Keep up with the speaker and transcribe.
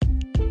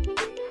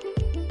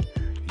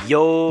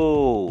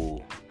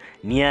Yo,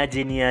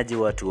 niaje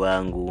watu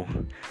wangu.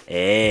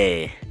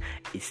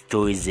 It's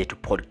Stories Zetu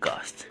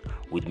podcast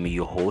with me,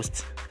 your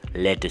host,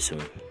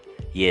 Letterson.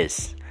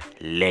 Yes,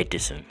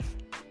 Letterson.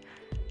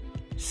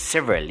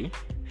 Severally,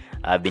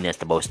 I've been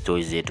asked about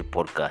Stories Zetu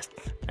podcast,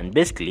 and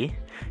basically,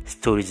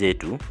 Stories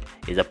Zetu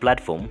is a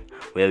platform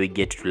where we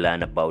get to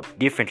learn about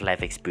different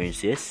life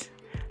experiences,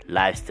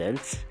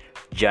 lifestyles,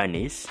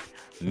 journeys,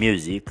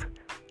 music,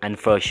 and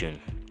fashion.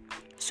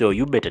 So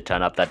you better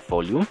turn up that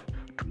volume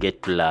to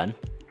get to learn,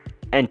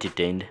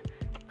 entertained,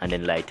 and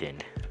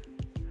enlightened.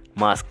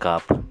 Mask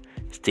up,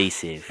 stay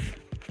safe.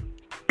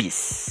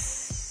 Peace.